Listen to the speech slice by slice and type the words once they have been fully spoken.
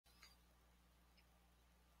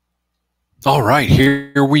All right,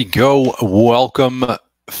 here we go. Welcome,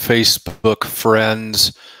 Facebook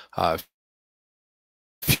friends, uh,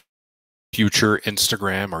 future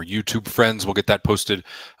Instagram or YouTube friends. We'll get that posted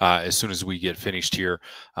as soon as we get finished here.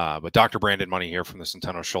 But Dr. Brandon Money here from the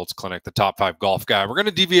Centeno Schultz Clinic, the top 5 golf guy. We're going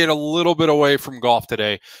to deviate a little bit away from golf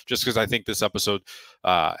today, just because I think this episode,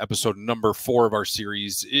 episode number 4 of our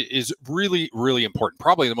series, is really, really important.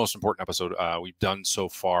 Probably the most important episode we've done so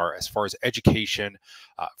far as education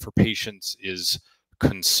for patients is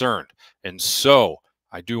concerned. And so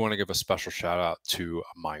I do want to give a special shout out to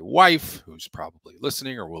my wife, who's probably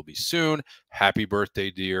listening or will be soon. Happy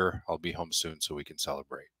birthday, dear. I'll be home soon so we can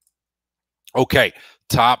celebrate. Okay,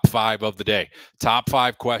 top 5 of the day. Top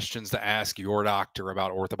 5 questions to ask your doctor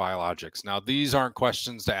about orthobiologics. Now, these aren't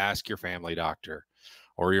questions to ask your family doctor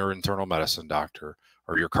or your internal medicine doctor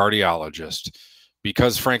or your cardiologist,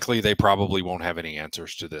 because frankly, they probably won't have any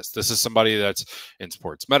answers to this. This is somebody that's in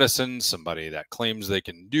sports medicine, somebody that claims they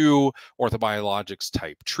can do orthobiologics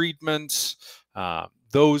type treatments.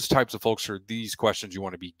 Those types of folks are these questions you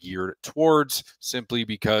want to be geared towards, simply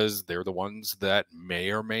because they're the ones that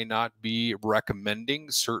may or may not be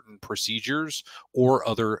recommending certain procedures or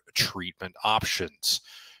other treatment options.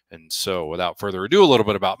 And so without further ado, a little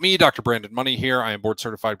bit about me. Dr. Brandon Money here. I am board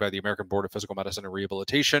certified by the American Board of Physical Medicine and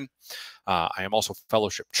Rehabilitation. I am also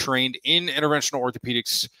fellowship trained in interventional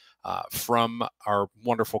orthopedics from our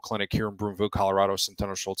wonderful clinic here in Broomfield, Colorado,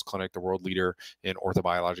 Centeno Schultz Clinic, the world leader in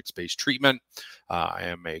orthobiologics-based treatment. I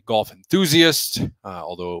am a golf enthusiast,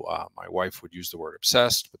 although my wife would use the word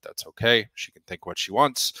obsessed, but that's okay. She can think what she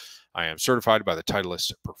wants. I am certified by the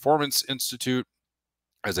Titleist Performance Institute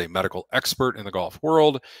as a medical expert in the golf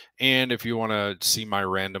world. And if you want to see my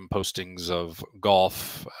random postings of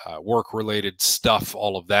golf, work-related stuff,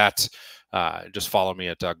 all of that, just follow me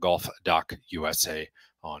at golf.usa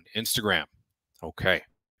on Instagram. Okay,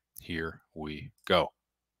 here we go.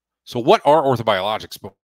 So what are orthobiologics?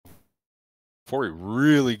 Before we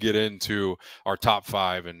really get into our top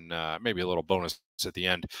 5 and maybe a little bonus at the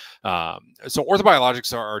end. So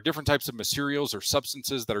orthobiologics are different types of materials or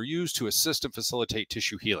substances that are used to assist and facilitate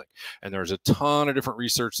tissue healing. And there's a ton of different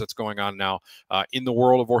research that's going on now in the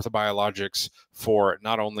world of orthobiologics for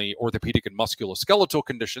not only orthopedic and musculoskeletal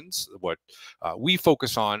conditions, what we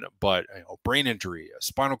focus on, but brain injury,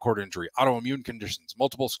 spinal cord injury, autoimmune conditions,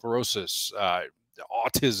 multiple sclerosis,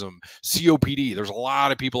 autism, COPD. There's a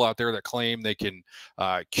lot of people out there that claim they can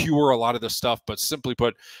cure a lot of this stuff, but simply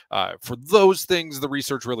put, for those things, the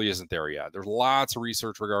research really isn't there yet. There's lots of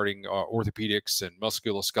research regarding orthopedics and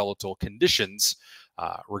musculoskeletal conditions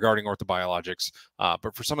regarding orthobiologics,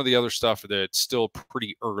 but for some of the other stuff, that's still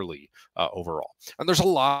pretty early overall. And there's a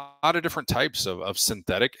lot of different types of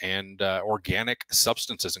synthetic and organic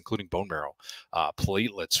substances, including bone marrow,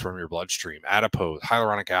 platelets from your bloodstream, adipose,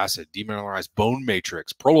 hyaluronic acid, demineralized bone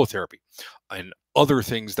matrix, prolotherapy, and other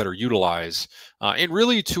things that are utilized and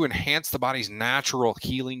really to enhance the body's natural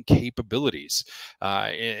healing capabilities.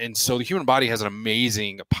 And so the human body has an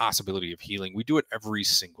amazing possibility of healing. We do it every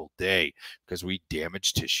single day because we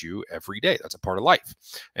damage tissue every day. That's a part of life.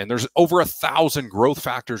 And there's over 1,000 growth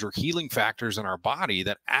factors or healing factors in our body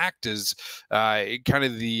that act as kind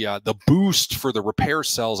of the boost for the repair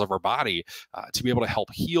cells of our body to be able to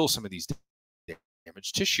help heal some of these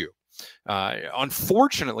damaged tissue.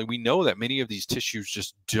 Unfortunately, we know that many of these tissues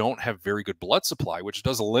just don't have very good blood supply, which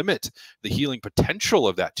does limit the healing potential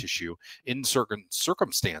of that tissue in certain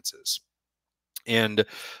circumstances. And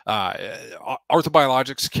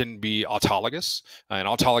orthobiologics can be autologous, and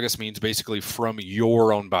autologous means basically from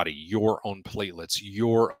your own body, your own platelets,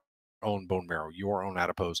 your own bone marrow, your own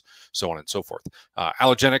adipose, so on and so forth.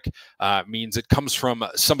 Allogenic means it comes from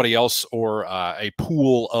somebody else or a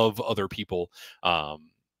pool of other people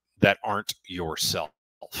that aren't yourself.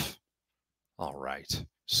 All right.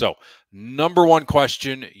 So, number 1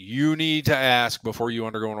 question you need to ask before you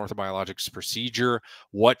undergo an orthobiologics procedure: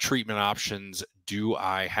 what treatment options do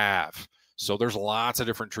I have? So there's lots of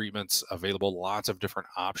different treatments available, lots of different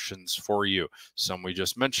options for you. Some we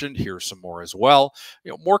just mentioned, here's some more as well.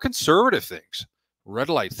 More conservative things: red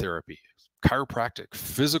light therapy, chiropractic,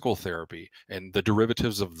 physical therapy, and the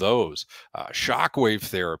derivatives of those, shockwave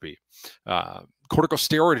therapy,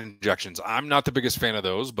 corticosteroid injections. I'm not the biggest fan of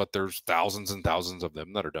those, but there's thousands and thousands of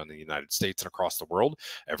them that are done in the United States and across the world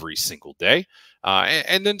every single day.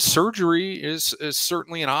 And then surgery is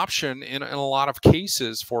certainly an option in a lot of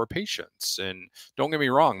cases for patients. And don't get me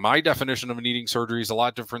wrong, my definition of needing surgery is a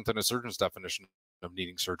lot different than a surgeon's definition of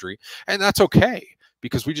needing surgery. And that's okay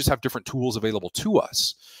because we just have different tools available to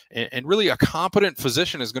us. And really, a competent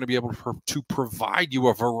physician is going to be able to provide you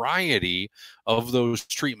a variety of those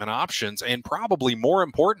treatment options. And probably more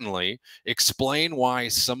importantly, explain why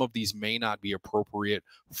some of these may not be appropriate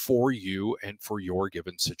for you and for your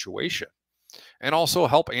given situation, and also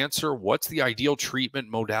help answer what's the ideal treatment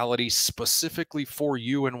modality specifically for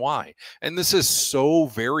you and why. And this is so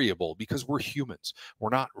variable because we're humans. We're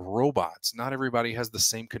not robots. Not everybody has the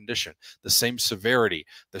same condition, the same severity,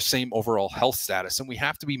 the same overall health status. And we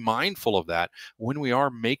have to be mindful of that when we are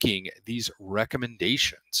making these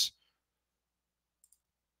recommendations.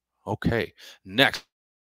 Okay, next.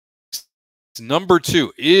 Number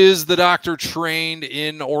 2, is the doctor trained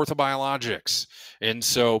in orthobiologics? And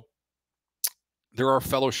so there are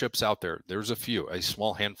fellowships out there. There's a few, a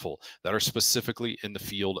small handful that are specifically in the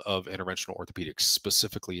field of interventional orthopedics,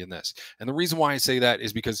 specifically in this. And the reason why I say that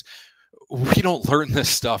is because we don't learn this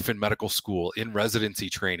stuff in medical school, in residency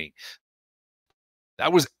training.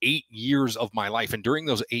 That was 8 years of my life. And during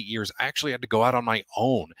those 8 years, I actually had to go out on my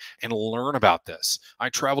own and learn about this. I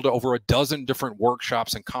traveled to over a dozen different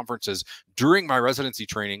workshops and conferences during my residency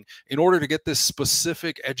training in order to get this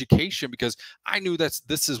specific education, because I knew that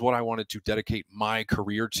this is what I wanted to dedicate my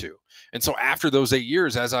career to. And so after those 8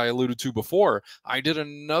 years, as I alluded to before, I did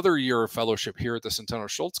another year of fellowship here at the Centeno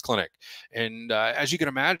Schultz Clinic. And as you can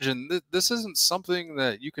imagine, this isn't something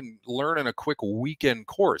that you can learn in a quick weekend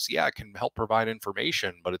course. Yeah, it can help provide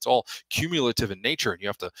information, but it's all cumulative in nature. And you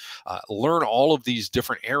have to learn all of these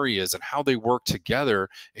different areas and how they work together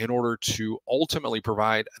in order to ultimately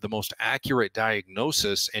provide the most accurate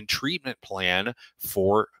diagnosis and treatment plan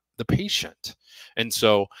for the patient. And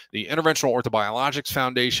so the Interventional Orthobiologics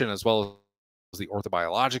Foundation, as well as the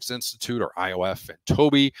Orthobiologics Institute, or IOF, and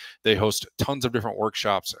Toby, they host tons of different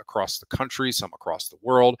workshops across the country, some across the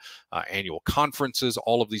world, annual conferences,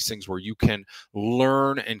 all of these things where you can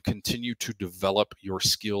learn and continue to develop your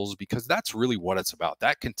skills, because that's really what it's about,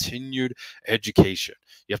 that continued education.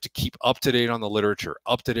 You have to keep up to date on the literature,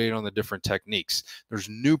 up to date on the different techniques. There's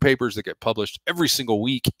new papers that get published every single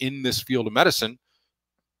week in this field of medicine.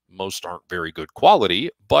 Most aren't very good quality,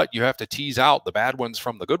 but you have to tease out the bad ones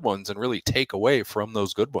from the good ones and really take away from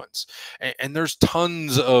those good ones. And there's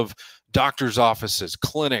tons of doctors' offices,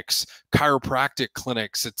 clinics, chiropractic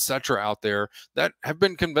clinics, etc. out there that have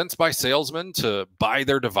been convinced by salesmen to buy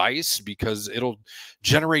their device because it'll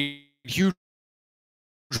generate huge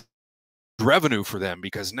revenue for them,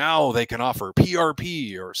 because now they can offer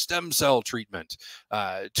PRP or stem cell treatment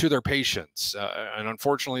to their patients. And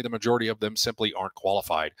unfortunately, the majority of them simply aren't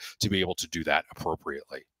qualified to be able to do that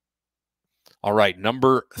appropriately. All right,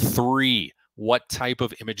 number 3. What type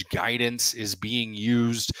of image guidance is being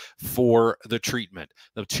used for the treatment?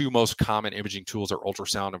 The two most common imaging tools are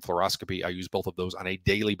ultrasound and fluoroscopy. I use both of those on a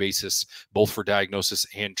daily basis, both for diagnosis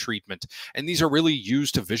and treatment. And these are really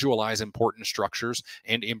used to visualize important structures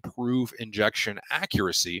and improve injection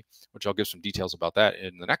accuracy, which I'll give some details about that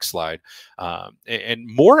in the next slide. And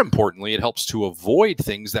more importantly, it helps to avoid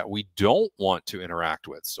things that we don't want to interact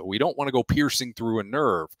with. So we don't want to go piercing through a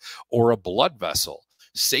nerve or a blood vessel.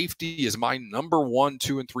 Safety is my number 1,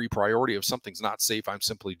 2, and 3 priority. If something's not safe, I'm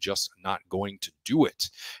simply just not going to do it.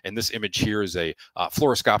 And this image here is a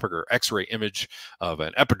fluoroscopic or X-ray image of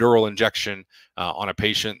an epidural injection on a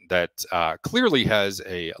patient that clearly has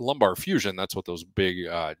a lumbar fusion. That's what those big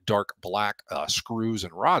dark black screws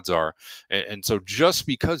and rods are. And so just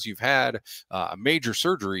because you've had a major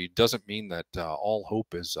surgery doesn't mean that all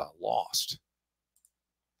hope is lost.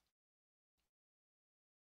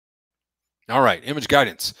 All right, image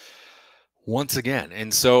guidance once again.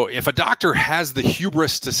 And so if a doctor has the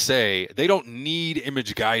hubris to say they don't need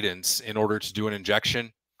image guidance in order to do an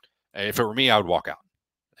injection, if it were me, I would walk out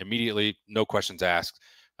immediately, no questions asked,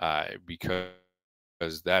 because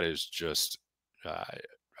that is just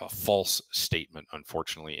a false statement,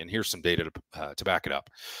 unfortunately. And here's some data to back it up.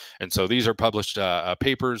 And so these are published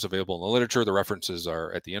papers available in the literature. The references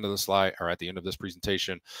are at the end of the slide, or at the end of this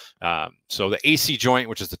presentation. So the AC joint,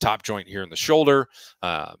 which is the top joint here in the shoulder,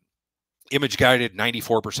 image guided,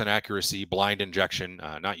 94% accuracy, blind injection,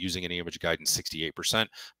 not using any image guidance, 68%,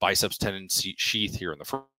 biceps tendon sheath here in the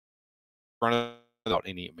front without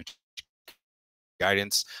any image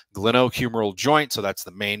guidance, glenohumeral joint, so that's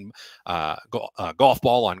the main golf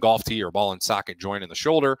ball on golf tee or ball and socket joint in the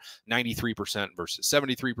shoulder, 93% versus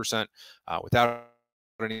 73% without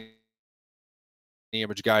any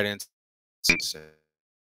image guidance, and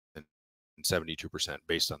 72%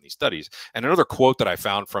 based on these studies. And another quote that I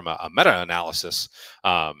found from a meta-analysis,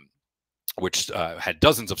 which had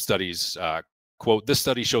dozens of studies Quote, this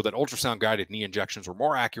study showed that ultrasound guided knee injections were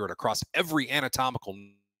more accurate across every anatomical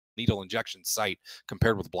needle injection site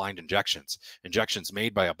compared with blind injections. Injections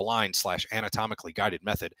made by a blind/anatomically guided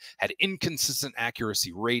method had inconsistent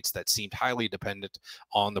accuracy rates that seemed highly dependent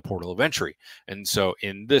on the portal of entry. And so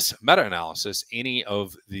in this meta-analysis, any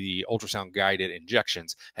of the ultrasound guided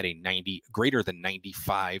injections had a greater than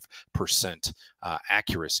 95%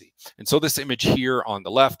 accuracy. And so this image here on the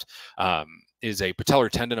left is a patellar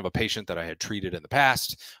tendon of a patient that I had treated in the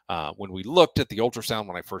past. When we looked at the ultrasound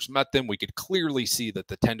when I first met them, we could clearly see that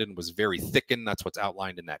the tendon was very thickened. That's what's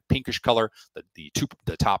outlined in that pinkish color,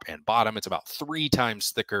 the top and bottom. It's about 3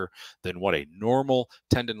 times thicker than what a normal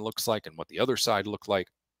tendon looks like and what the other side looked like.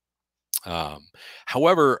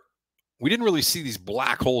 However, we didn't really see these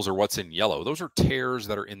black holes or what's in yellow. Those are tears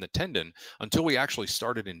that are in the tendon until we actually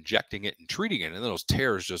started injecting it and treating it. And then those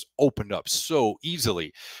tears just opened up so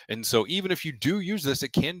easily. And so even if you do use this,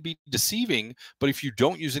 it can be deceiving. But if you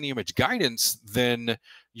don't use any image guidance, then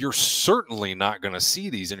you're certainly not going to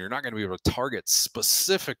see these, and you're not going to be able to target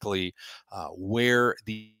specifically where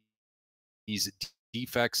these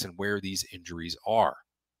defects and where these injuries are.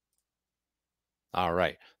 All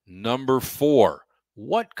right. Number 4.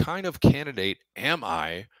 What kind of candidate am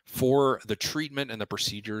I for the treatment and the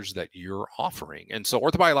procedures that you're offering? And so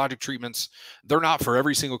orthobiologic treatments, they're not for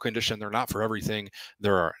every single condition. They're not for everything.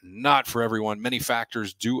 They're not for everyone. Many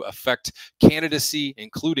factors do affect candidacy,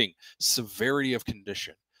 including severity of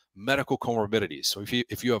condition, medical comorbidities. So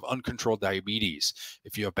if you have uncontrolled diabetes,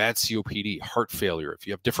 if you have bad COPD, heart failure, if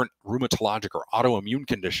you have different rheumatologic or autoimmune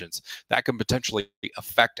conditions, that can potentially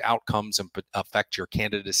affect outcomes and affect your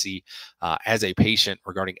candidacy as a patient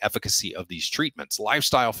regarding efficacy of these treatments.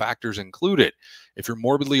 Lifestyle factors included. If you're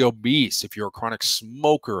morbidly obese, if you're a chronic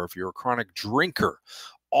smoker, if you're a chronic drinker,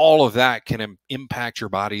 all of that can impact your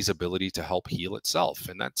body's ability to help heal itself.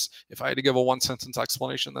 And that's, if I had to give a 1-sentence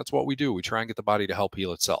explanation, that's what we do. We try and get the body to help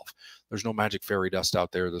heal itself. There's no magic fairy dust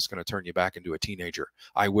out there that's going to turn you back into a teenager.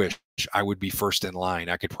 I wish I would be first in line.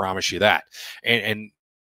 I could promise you that. And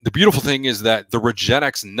the beautiful thing is that the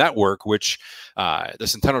Regenexx network, which the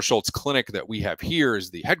Centeno Schultz clinic that we have here is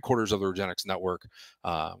the headquarters of the Regenexx network.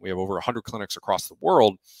 We have over 100 clinics across the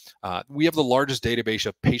world. We have the largest database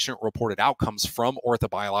of patient-reported outcomes from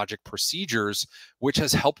orthobiologic procedures, which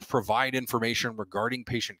has helped provide information regarding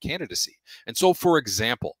patient candidacy. And so, for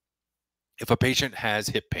example, if a patient has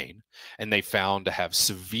hip pain and they found to have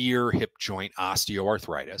severe hip joint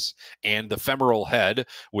osteoarthritis, and the femoral head,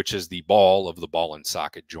 which is the ball of the ball and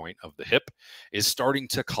socket joint of the hip, is starting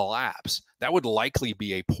to collapse, that would likely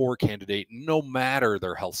be a poor candidate no matter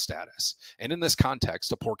their health status. And in this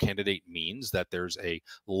context, a poor candidate means that there's a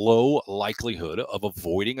low likelihood of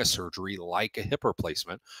avoiding a surgery like a hip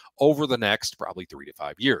replacement over the next probably 3 to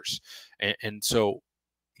 5 years. And so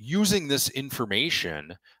using this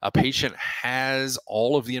information, a patient has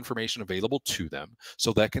all of the information available to them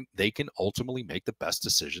so that they can ultimately make the best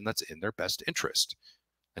decision that's in their best interest.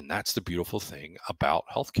 And that's the beautiful thing about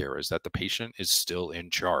healthcare, is that the patient is still in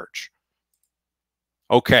charge.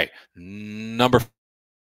 Okay, number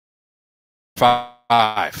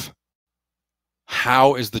 5.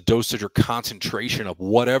 How is the dosage or concentration of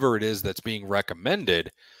whatever it is that's being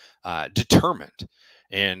recommended determined?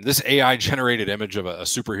 And this AI-generated image of a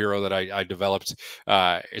superhero that I developed,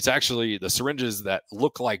 it's actually the syringes that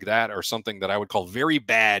look like that are something that I would call very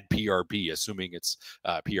bad PRP, assuming it's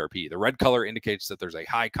PRP. The red color indicates that there's a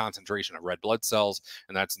high concentration of red blood cells,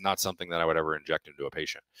 and that's not something that I would ever inject into a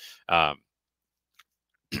patient.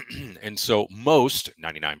 And so most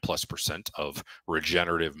 99+% of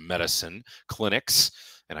regenerative medicine clinics,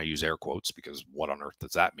 and I use air quotes because what on earth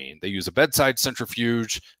does that mean? They use a bedside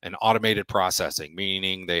centrifuge and automated processing,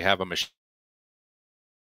 meaning they have a machine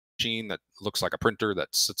that looks like a printer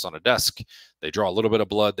that sits on a desk. They draw a little bit of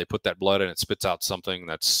blood, they put that blood in, it spits out something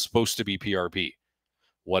that's supposed to be PRP.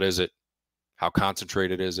 What is it? How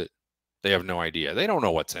concentrated is it? They have no idea. They don't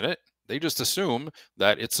know what's in it. They just assume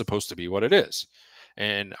that it's supposed to be what it is.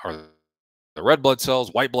 And are the red blood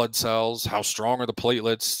cells, white blood cells, how strong are the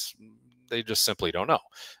platelets? They just simply don't know.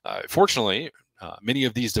 Fortunately, many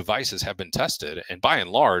of these devices have been tested, and by and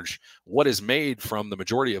large, what is made from the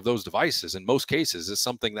majority of those devices in most cases is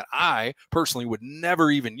something that I personally would never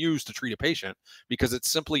even use to treat a patient because it's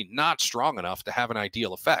simply not strong enough to have an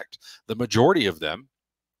ideal effect. The majority of them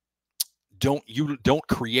don't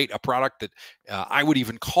create a product that I would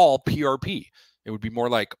even call PRP. It would be more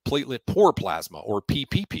like platelet poor plasma, or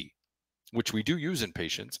PPP, which we do use in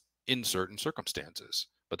patients in certain circumstances,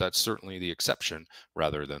 but that's certainly the exception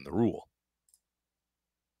rather than the rule.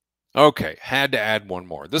 Okay, had to add one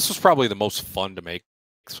more. This was probably the most fun to make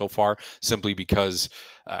so far, simply because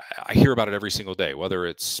I hear about it every single day, whether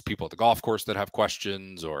it's people at the golf course that have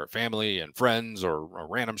questions, or family and friends, or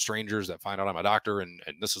random strangers that find out I'm a doctor and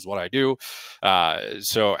this is what I do.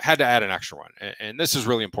 So I had to add an extra one. And this is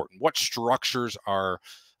really important. What structures are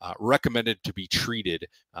recommended to be treated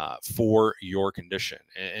for your condition?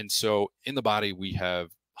 And so in the body, we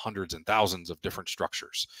have hundreds and thousands of different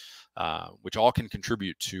structures, which all can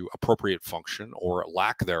contribute to appropriate function or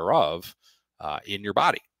lack thereof in your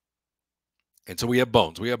body. And so we have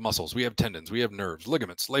bones, we have muscles, we have tendons, we have nerves,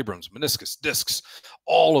 ligaments, labrums, meniscus, discs,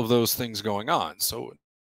 all of those things going on. So,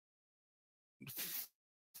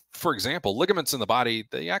 for example, ligaments in the body,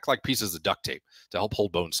 they act like pieces of duct tape to help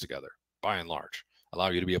hold bones together, by and large, allow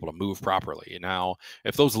you to be able to move properly. Now,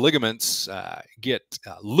 if those ligaments get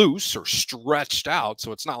loose or stretched out,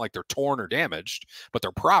 so it's not like they're torn or damaged, but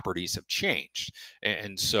their properties have changed.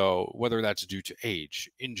 And so whether that's due to age,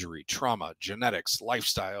 injury, trauma, genetics,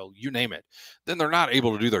 lifestyle, you name it, then they're not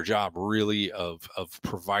able to do their job really of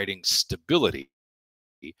providing stability.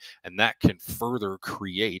 And that can further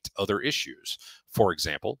create other issues. For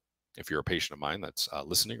example, if you're a patient of mine that's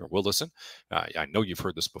listening or will listen, I know you've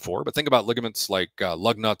heard this before, but think about ligaments like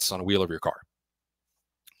lug nuts on a wheel of your car.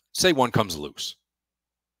 Say one comes loose.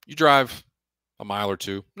 You drive a mile or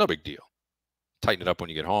two, no big deal. Tighten it up when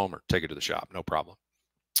you get home or take it to the shop, no problem.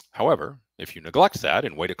 However, if you neglect that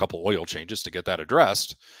and wait a couple oil changes to get that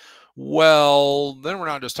addressed, well, then we're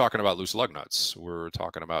not just talking about loose lug nuts. We're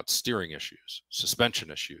talking about steering issues,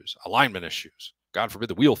 suspension issues, alignment issues. God forbid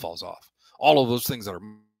the wheel falls off. All of those things that are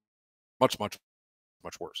much, much,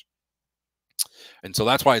 much worse. And so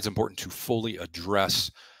that's why it's important to fully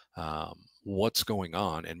address what's going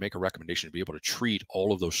on and make a recommendation to be able to treat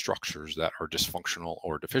all of those structures that are dysfunctional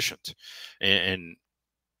or deficient. And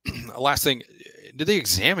last thing, did they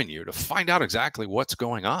examine you to find out exactly what's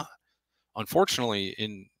going on? Unfortunately,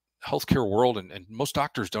 in healthcare world, and most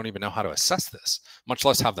doctors don't even know how to assess this, much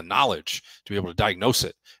less have the knowledge to be able to diagnose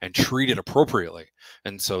it and treat it appropriately.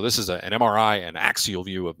 And so this is an MRI, an axial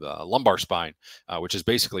view of the lumbar spine, which is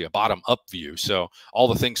basically a bottom-up view. So all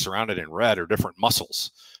the things surrounded in red are different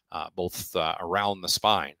muscles, both around the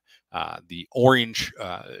spine. The orange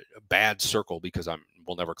bad circle, because I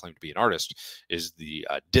will never claim to be an artist, is the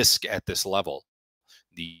disc at this level.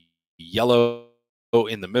 The yellow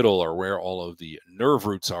in the middle are where all of the nerve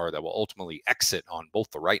roots are that will ultimately exit on both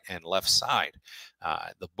the right and left side.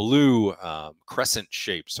 The blue crescent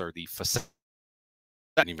shapes are the facet.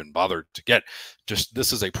 I didn't even bother to get. Just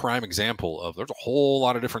this is a prime example of there's a whole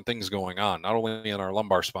lot of different things going on, not only in our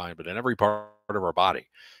lumbar spine, but in every part of our body.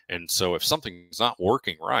 And so if something's not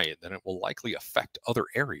working right, then it will likely affect other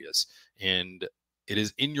areas. And it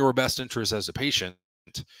is in your best interest as a patient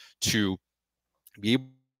to be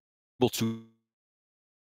able to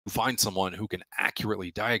find someone who can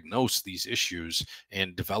accurately diagnose these issues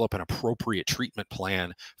and develop an appropriate treatment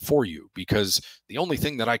plan for you. Because the only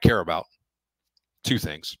thing that I care about, two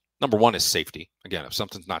things. Number one is safety. Again, if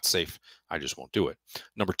something's not safe, I just won't do it.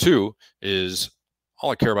 Number two is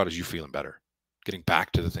all I care about is you feeling better, getting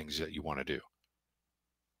back to the things that you want to do.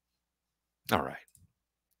 All right.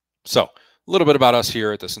 So a little bit about us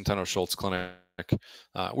here at the Centeno Schultz Clinic.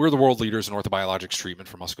 We're the world leaders in orthobiologics treatment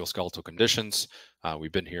for musculoskeletal conditions.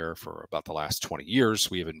 We've been here for about the last 20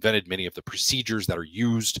 years. We have invented many of the procedures that are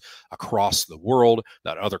used across the world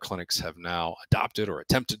that other clinics have now adopted or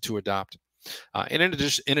attempted to adopt. And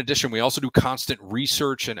in addition, we also do constant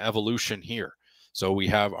research and evolution here. So we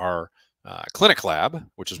have our clinic lab,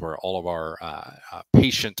 which is where all of our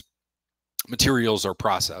patient materials are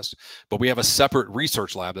processed, but we have a separate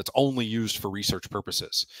research lab that's only used for research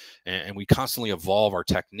purposes. And we constantly evolve our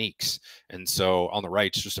techniques. And so on the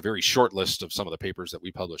right is just a very short list of some of the papers that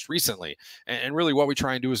we published recently. And really what we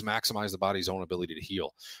try and do is maximize the body's own ability to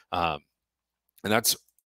heal. And that's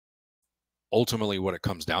ultimately what it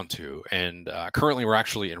comes down to. And currently we're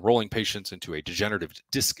actually enrolling patients into a degenerative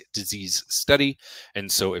disc disease study.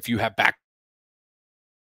 And so if you have back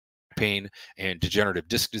pain and degenerative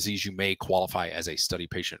disc disease, you may qualify as a study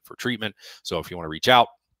patient for treatment. So if you want to reach out,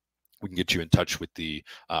 we can get you in touch with the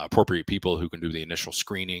appropriate people who can do the initial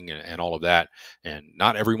screening and all of that. And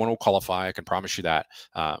not everyone will qualify, I can promise you that,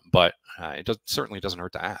 but it certainly doesn't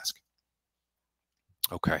hurt to ask.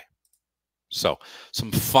 Okay, so some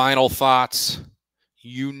final thoughts.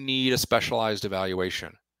 You need a specialized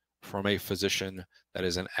evaluation from a physician that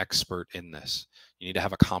is an expert in this. You need to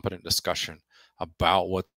have a competent discussion about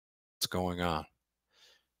what's going on.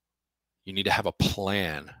 You need to have a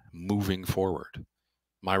plan moving forward.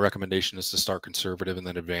 My recommendation is to start conservative and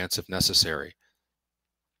then advance if necessary.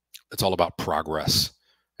 It's all about progress.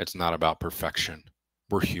 It's not about perfection.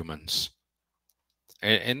 We're humans.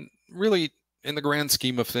 And really, in the grand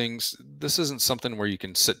scheme of things, this isn't something where you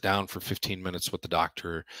can sit down for 15 minutes with the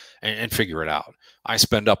doctor and figure it out. I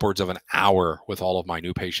spend upwards of an hour with all of my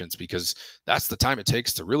new patients because that's the time it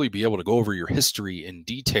takes to really be able to go over your history in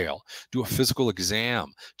detail, do a physical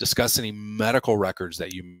exam, discuss any medical records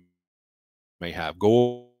that you may have,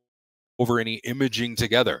 go over any imaging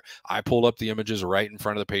together. I pull up the images right in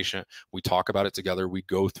front of the patient. We talk about it together. We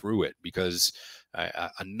go through it because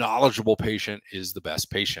a knowledgeable patient is the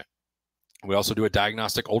best patient. We also do a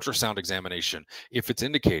diagnostic ultrasound examination if it's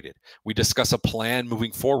indicated. We discuss a plan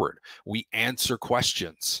moving forward. We answer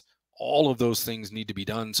questions. All of those things need to be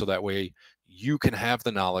done so that way you can have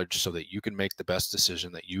the knowledge so that you can make the best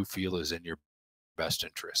decision that you feel is in your best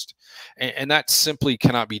interest. And that simply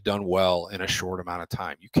cannot be done well in a short amount of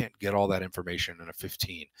time. You can't get all that information in a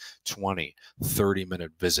 15, 20,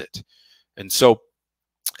 30-minute visit. And so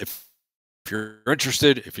if you're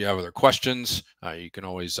interested, if you have other questions, you can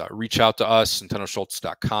always reach out to us,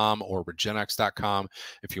 centenoschultz.com or regenex.com.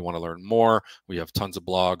 If you want to learn more, we have tons of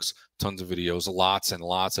blogs, tons of videos, lots and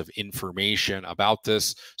lots of information about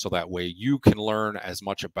this. So that way you can learn as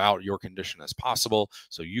much about your condition as possible.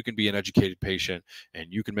 So you can be an educated patient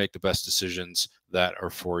and you can make the best decisions that are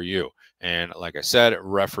for you. And like I said,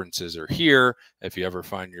 references are here. If you ever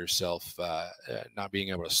find yourself not being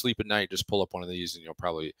able to sleep at night, just pull up one of these and you'll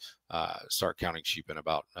probably start counting sheep in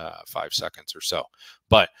about 5 seconds or so.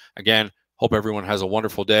 But again, hope everyone has a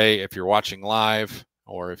wonderful day. If you're watching live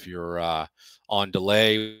or if you're on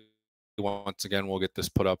delay, once again, we'll get this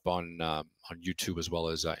put up on YouTube as well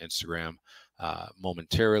as Instagram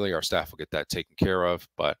momentarily. Our staff will get that taken care of,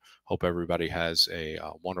 but hope everybody has a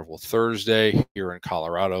wonderful Thursday. Here in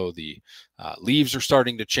Colorado, the leaves are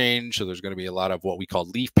starting to change, so there's going to be a lot of what we call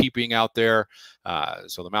leaf peeping out there.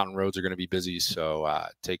 So the mountain roads are going to be busy, so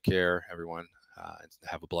take care, everyone, and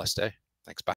have a blessed day. Thanks. Bye.